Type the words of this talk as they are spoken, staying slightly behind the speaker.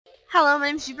Hello, my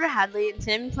name's Jupi and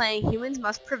today I'm playing Humans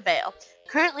Must Prevail.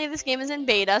 Currently this game is in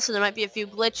beta, so there might be a few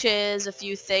glitches, a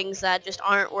few things that just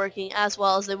aren't working as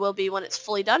well as they will be when it's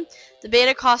fully done. The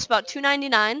beta costs about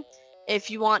 $2.99.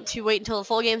 If you want to wait until the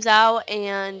full game's out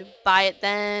and buy it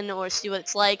then, or see what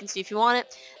it's like and see if you want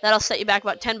it, that'll set you back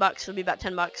about $10. It'll be about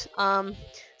 $10.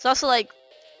 It's also like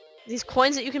these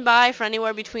coins that you can buy for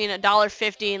anywhere between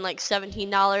 $1.50 and like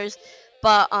 $17.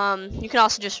 But you can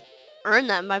also just earn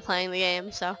them by playing the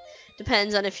game, so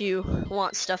depends on if you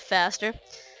want stuff faster.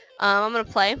 I'm gonna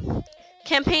play.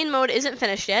 Campaign mode isn't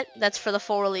finished yet. That's for the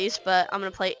full release, but I'm gonna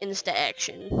play Insta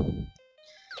Action.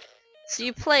 So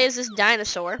you play as this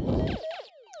dinosaur,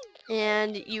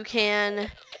 and you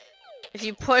can, if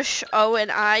you push O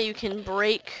and I, you can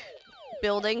break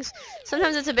buildings.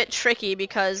 Sometimes it's a bit tricky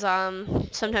because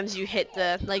sometimes you hit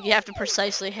the, like, you have to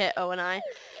precisely hit O and I.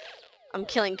 I'm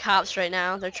killing cops right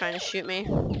now. They're trying to shoot me.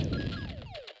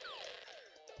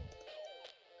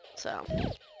 So,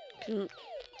 you can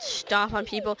stomp on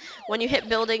people. When you hit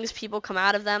buildings, people come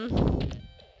out of them.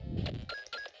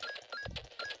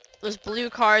 Those blue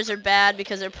cars are bad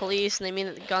because they're police and they mean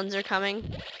that the guns are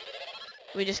coming.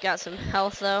 We just got some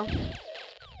health though.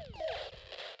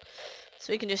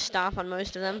 So we can just stomp on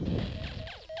most of them.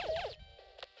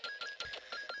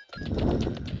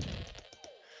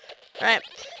 Alright.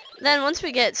 Then once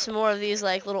we get some more of these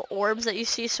like little orbs that you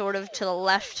see sort of to the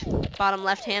left, bottom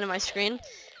left hand of my screen,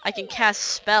 I can cast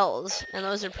spells, and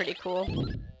those are pretty cool.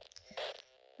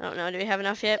 I don't know, do we have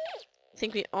enough yet? I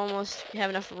think we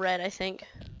have enough red, I think.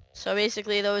 So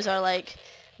basically those are like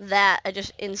that. I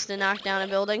just instant knock down a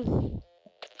building,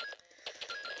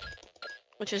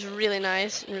 which is really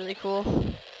nice and really cool.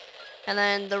 And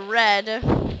then the red,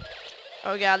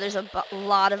 oh god, there's a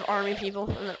lot of army people,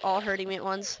 and they're all hurting me at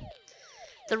once.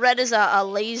 The red is a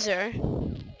laser.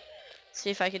 Let's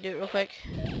see if I can do it real quick.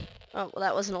 Oh, well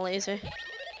that wasn't a laser.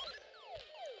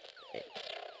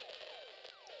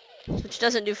 Which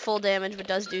doesn't do full damage, but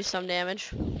does do some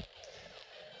damage.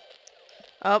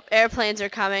 Oh, airplanes are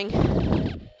coming.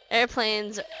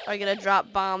 Airplanes are gonna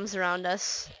drop bombs around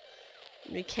us.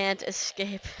 We can't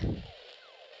escape.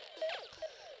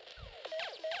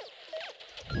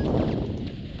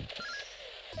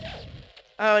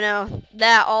 Oh no,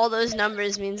 all those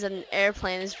numbers means that an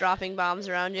airplane is dropping bombs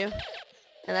around you.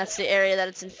 And that's the area that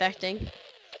it's infecting.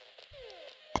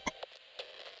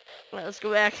 Alright, let's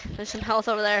go back. There's some health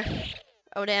over there.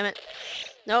 Oh, damn it.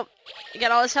 Nope. We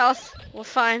got all this health. We're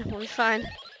fine. We'll be fine.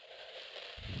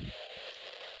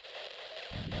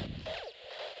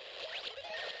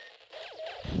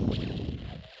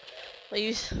 We'll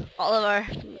use all of our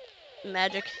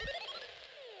magic.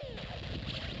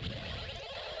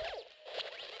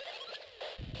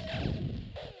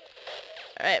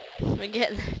 Alright.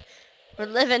 We're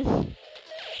living.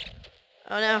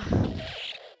 Oh no.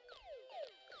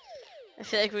 I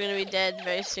feel like we're gonna be dead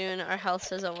very soon. Our health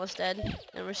says almost dead,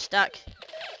 and we're stuck.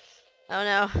 Oh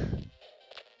no.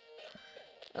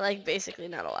 We're like basically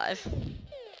not alive.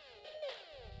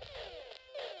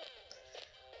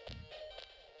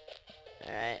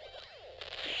 Alright.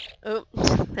 Oh,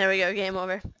 there we go, game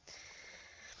over.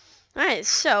 Alright,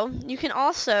 so you can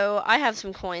also, I have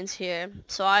some coins here,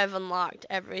 so I've unlocked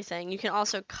everything. You can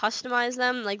also customize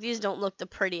them. Like, these don't look the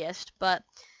prettiest, but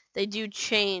they do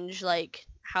change, like,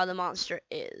 how the monster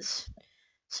is.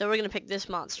 So we're gonna pick this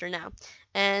monster now,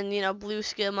 and you know, blue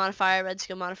skill modifier, red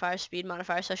skill modifier, speed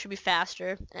modifier, so it should be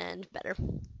faster and better.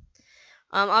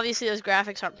 Obviously those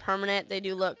graphics aren't permanent. They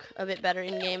do look a bit better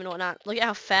in game and whatnot. Look at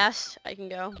how fast I can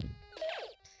go.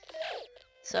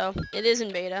 So it is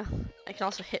in beta. I can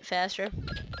also hit faster.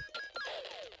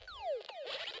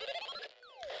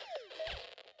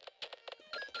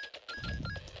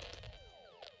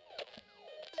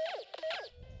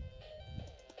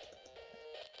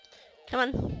 Come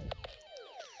on.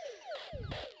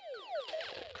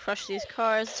 Crush these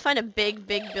cars. Let's find a big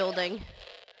building.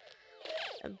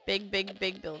 A big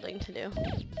building to do.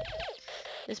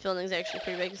 This building's actually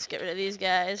pretty big. Let's get rid of these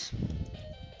guys.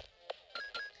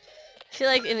 I feel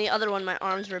like in the other one my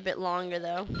arms were a bit longer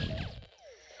though.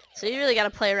 So you really gotta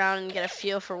play around and get a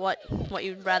feel for what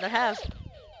you'd rather have.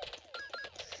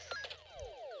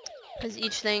 Because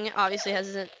each thing obviously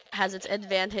has its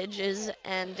advantages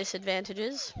and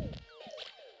disadvantages.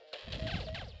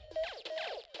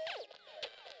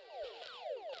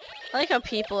 I like how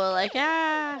people are like,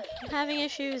 I'm having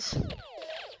issues.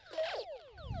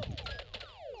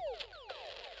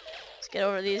 Let's get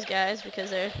over these guys because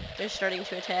they're starting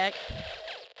to attack.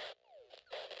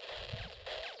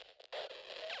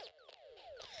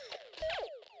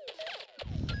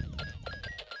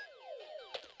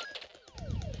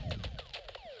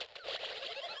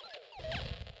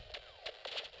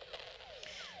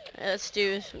 Let's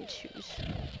do some twos.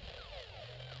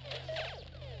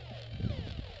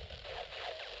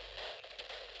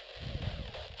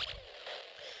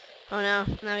 Oh no,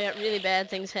 now we got really bad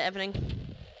things happening.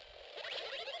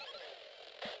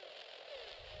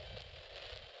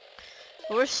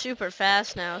 We're super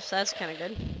fast now, so that's kind of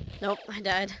good. Nope, I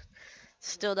died.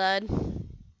 Still died.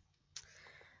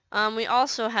 We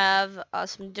also have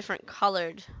some different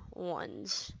colored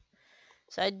ones.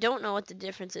 So I don't know what the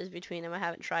difference is between them. I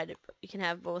haven't tried it, but you can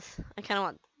have both. I kind of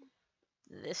want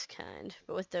this kind,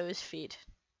 but with those feet.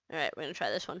 Alright, we're going to try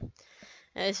this one.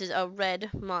 Now, this is a red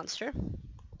monster.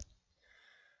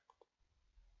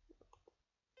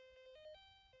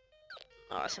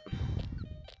 Awesome.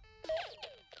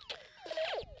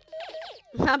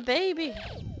 My baby!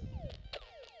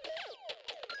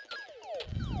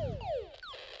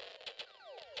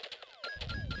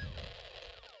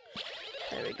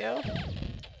 There we go.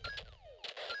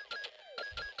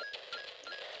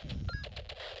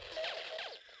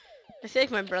 I feel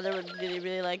like my brother would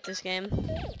really like this game.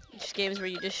 Just games where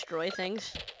you destroy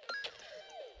things.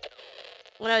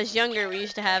 When I was younger, we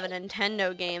used to have a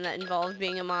Nintendo game that involved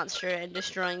being a monster and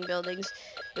destroying buildings.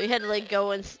 We had to like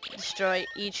go and destroy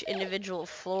each individual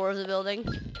floor of the building.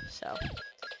 So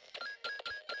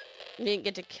we didn't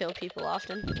get to kill people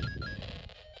often.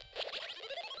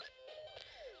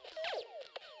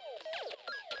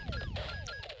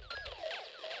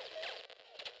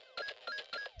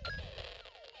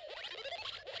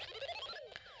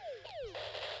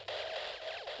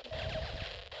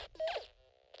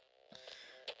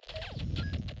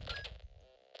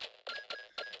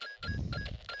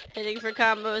 Hitting for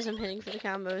combos, I'm hitting for the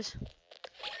combos.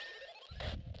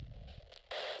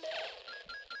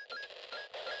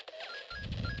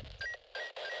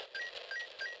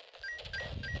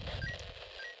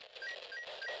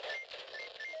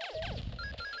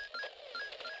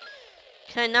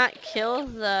 Can I not kill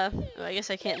the... Oh, I guess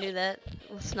I can't do that.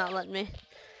 It's not letting me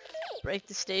break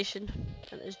the station.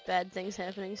 And there's bad things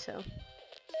happening, so...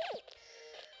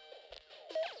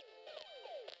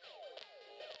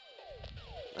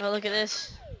 Oh, look at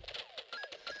this.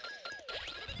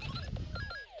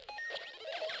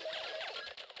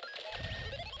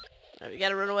 Right, we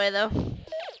gotta run away, though.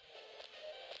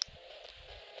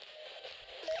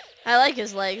 I like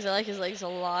his legs. I like his legs a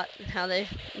lot. And how they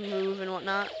move and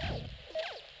whatnot.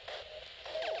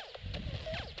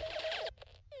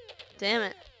 Damn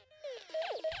it.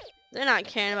 They're not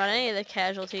caring about any of the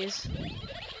casualties.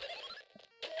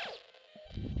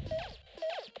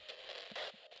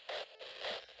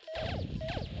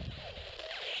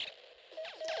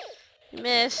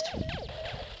 Missed.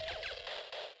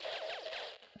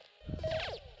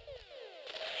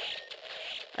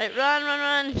 Alright, run, run,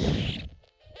 run.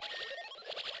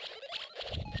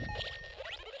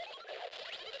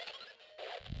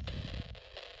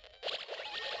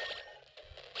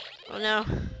 Oh no.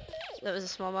 That was a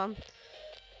small bomb.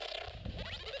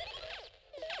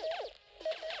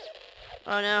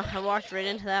 Oh no, I walked right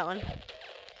into that one.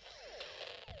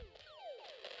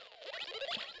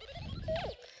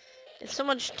 It's so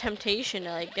much temptation to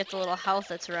like get the little health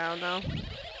that's around though.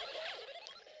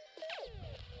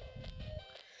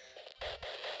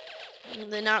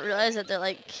 They not realize that they're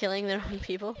like killing their own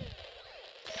people.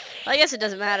 Well, I guess it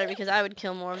doesn't matter because I would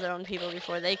kill more of their own people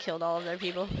before they killed all of their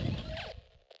people.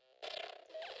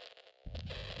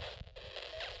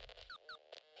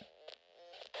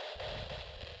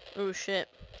 Oh shit.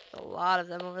 There's a lot of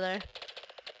them over there.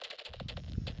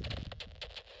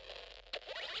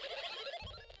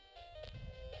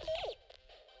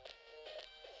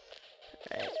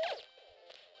 Alright.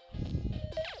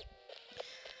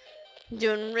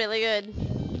 Doing really good.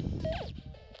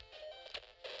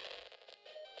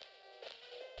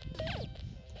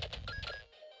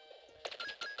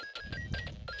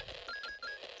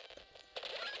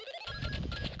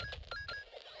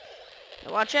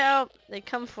 Watch out! They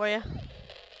come for you.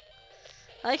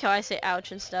 I like how I say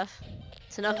ouch and stuff.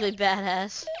 It's an ugly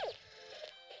badass.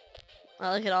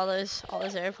 Oh, look at all those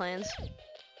airplanes.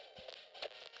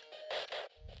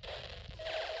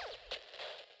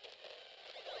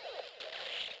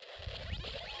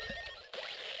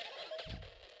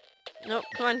 Nope,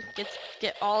 come on,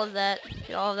 get all of that.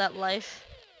 Get all of that life.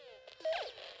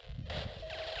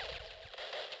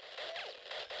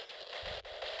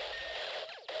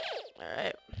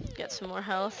 Alright, get some more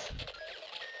health.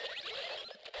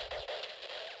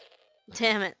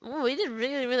 Damn it. Ooh, we did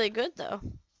really, really good though.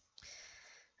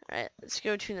 Alright, let's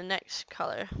go to the next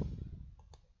color.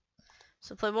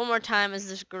 So play one more time as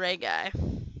this gray guy.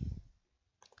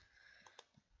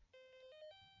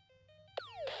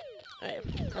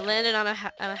 Alright, I landed on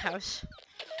a house.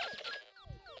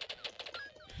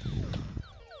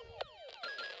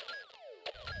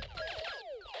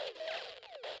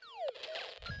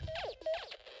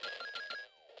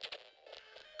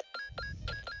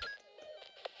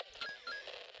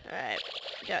 Alright,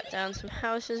 got down some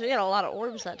houses. We got a lot of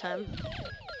orbs that time.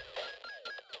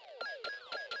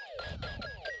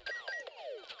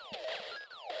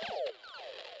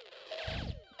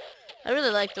 I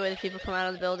really like the way the people come out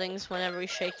of the buildings whenever we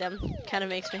shake them. Kind of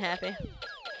makes me happy.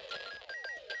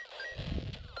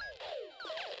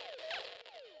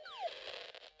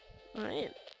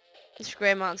 Alright. This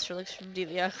gray monster looks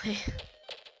really ugly.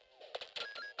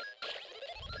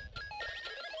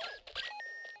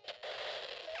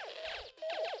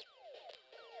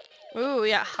 Ooh, we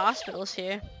got hospitals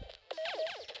here.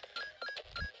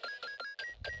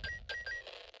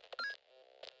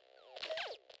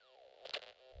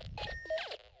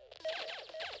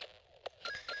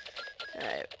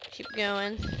 Alright, keep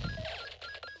going.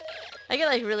 I get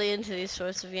like really into these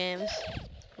sorts of games.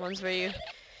 Ones where you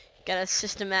gotta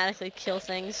systematically kill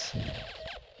things.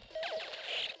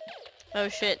 Oh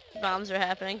shit, bombs are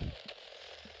happening.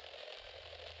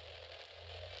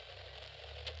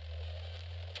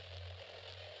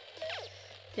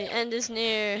 The end is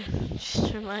near.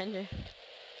 Just a reminder.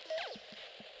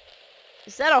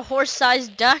 Is that a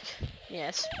horse-sized duck?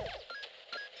 Yes.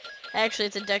 Actually,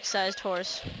 it's a duck-sized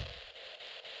horse.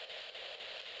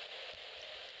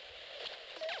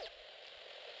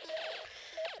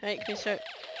 Alright, can we start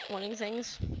wanting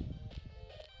things?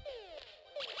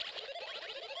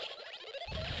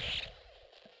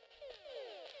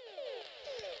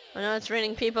 Oh no, it's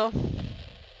raining people.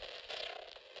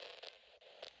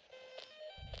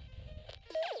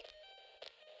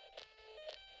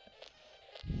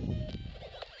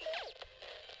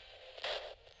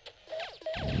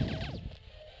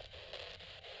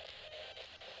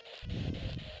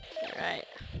 Alright.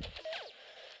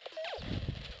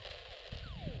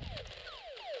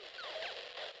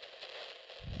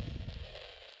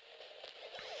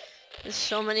 There's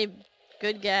so many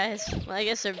good guys. Well, I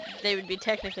guess they would be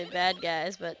technically bad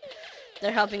guys, but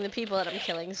they're helping the people that I'm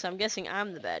killing, so I'm guessing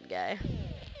I'm the bad guy.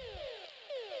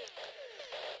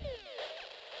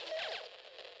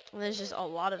 Well, there's just a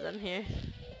lot of them here.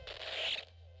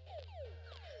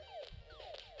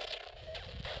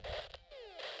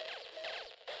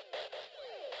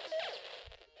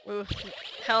 Ooh,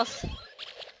 health.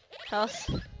 Health.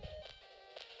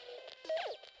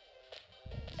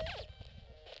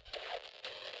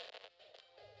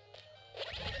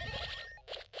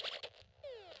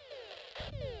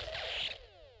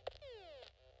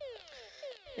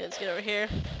 Okay, let's get over here.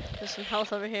 There's some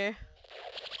health over here.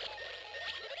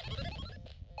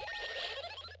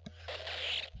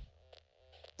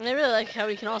 And I really like how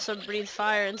we can also breathe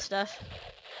fire and stuff.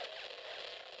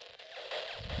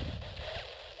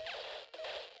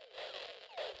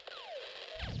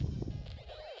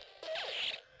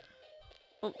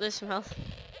 Oh, there's some health.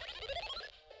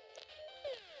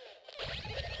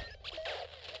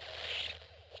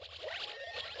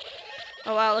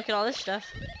 Oh wow, look at all this stuff.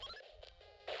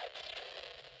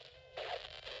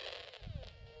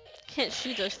 Can't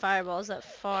shoot those fireballs that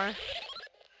far.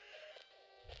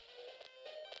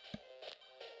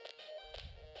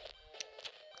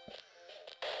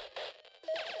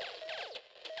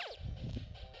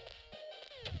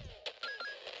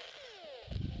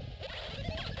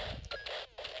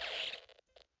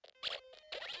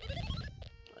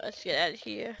 Let's get out of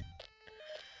here.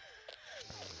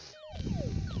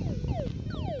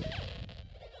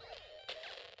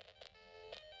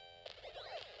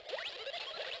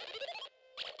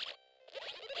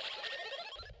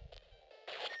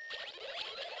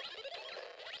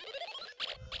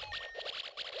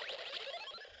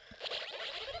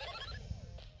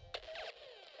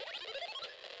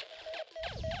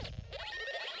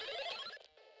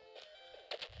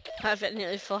 I've got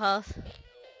nearly full health.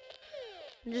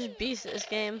 I'm just beast at this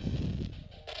game.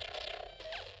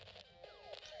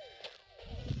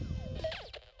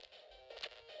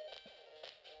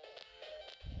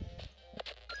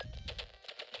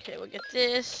 Okay, we'll get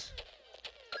this.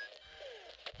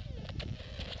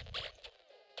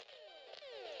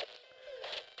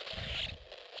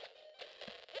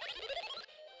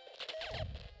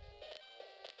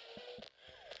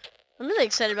 I'm really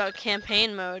excited about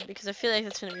campaign mode because I feel like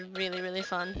it's going to be really, really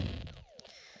fun.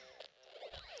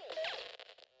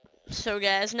 So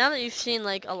guys, now that you've seen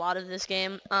like a lot of this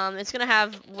game, it's going to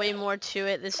have way more to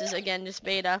it. This is again just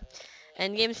beta,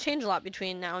 and games change a lot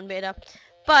between now and beta.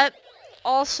 But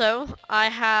also, I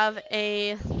have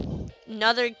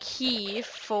another key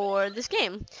for this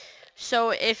game.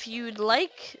 So if you'd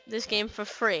like this game for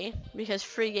free, because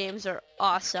free games are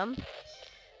awesome,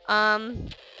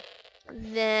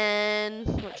 then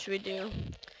what should we do?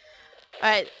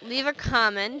 Alright, leave a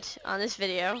comment on this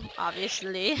video,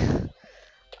 obviously,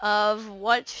 of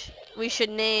what we should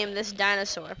name this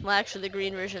dinosaur. Well, actually the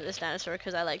green version of this dinosaur,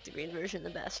 because I like the green version the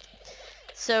best.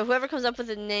 So whoever comes up with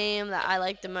a name that I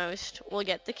like the most will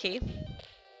get the key.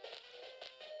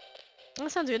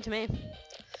 That sounds good to me.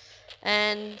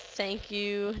 And thank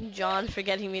you, John, for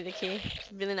getting me the key.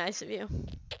 It's really nice of you.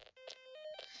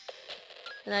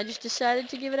 And I just decided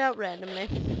to give it out randomly.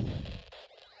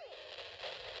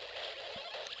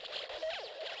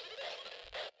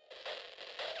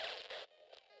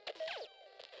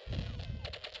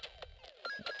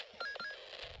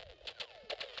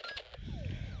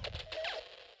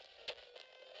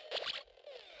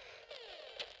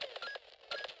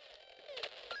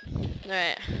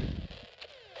 Alright.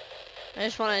 I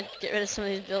just want to get rid of some of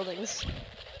these buildings.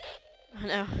 Oh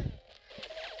no.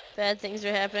 Bad things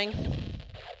are happening.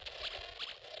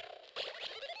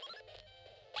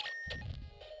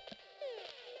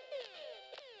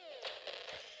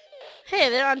 Hey,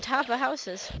 they're on top of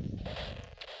houses.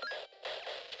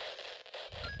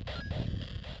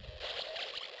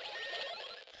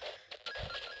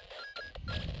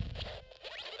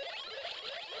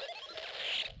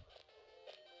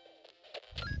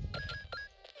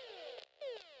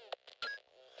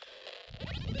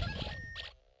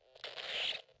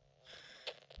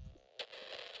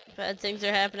 Bad things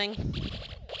are happening.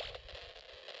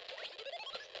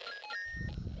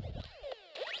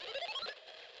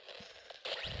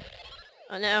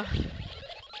 Oh no.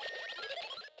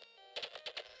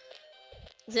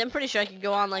 See, I'm pretty sure I could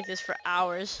go on like this for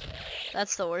hours.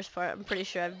 That's the worst part. I'm pretty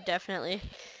sure I've definitely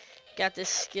got the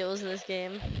skills in this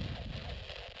game.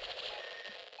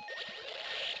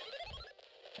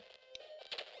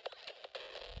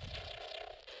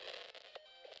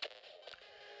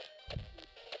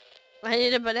 I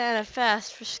need a banana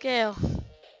fast for scale.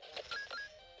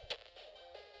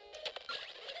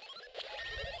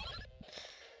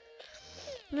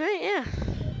 Right, yeah.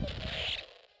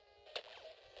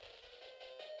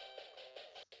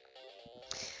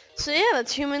 So yeah,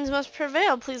 that's Humans Must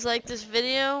Prevail. Please like this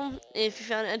video if you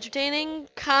found it entertaining.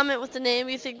 Comment with the name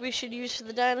you think we should use for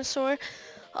the dinosaur.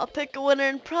 I'll pick a winner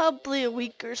in probably a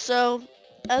week or so.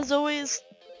 As always,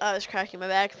 I was cracking my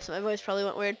back, so my voice probably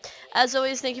went weird. As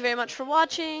always, thank you very much for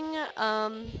watching.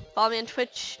 Follow me on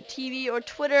Twitch, TV, or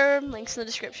Twitter. Links in the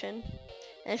description.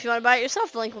 And if you want to buy it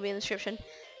yourself, the link will be in the description.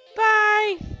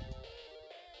 Bye!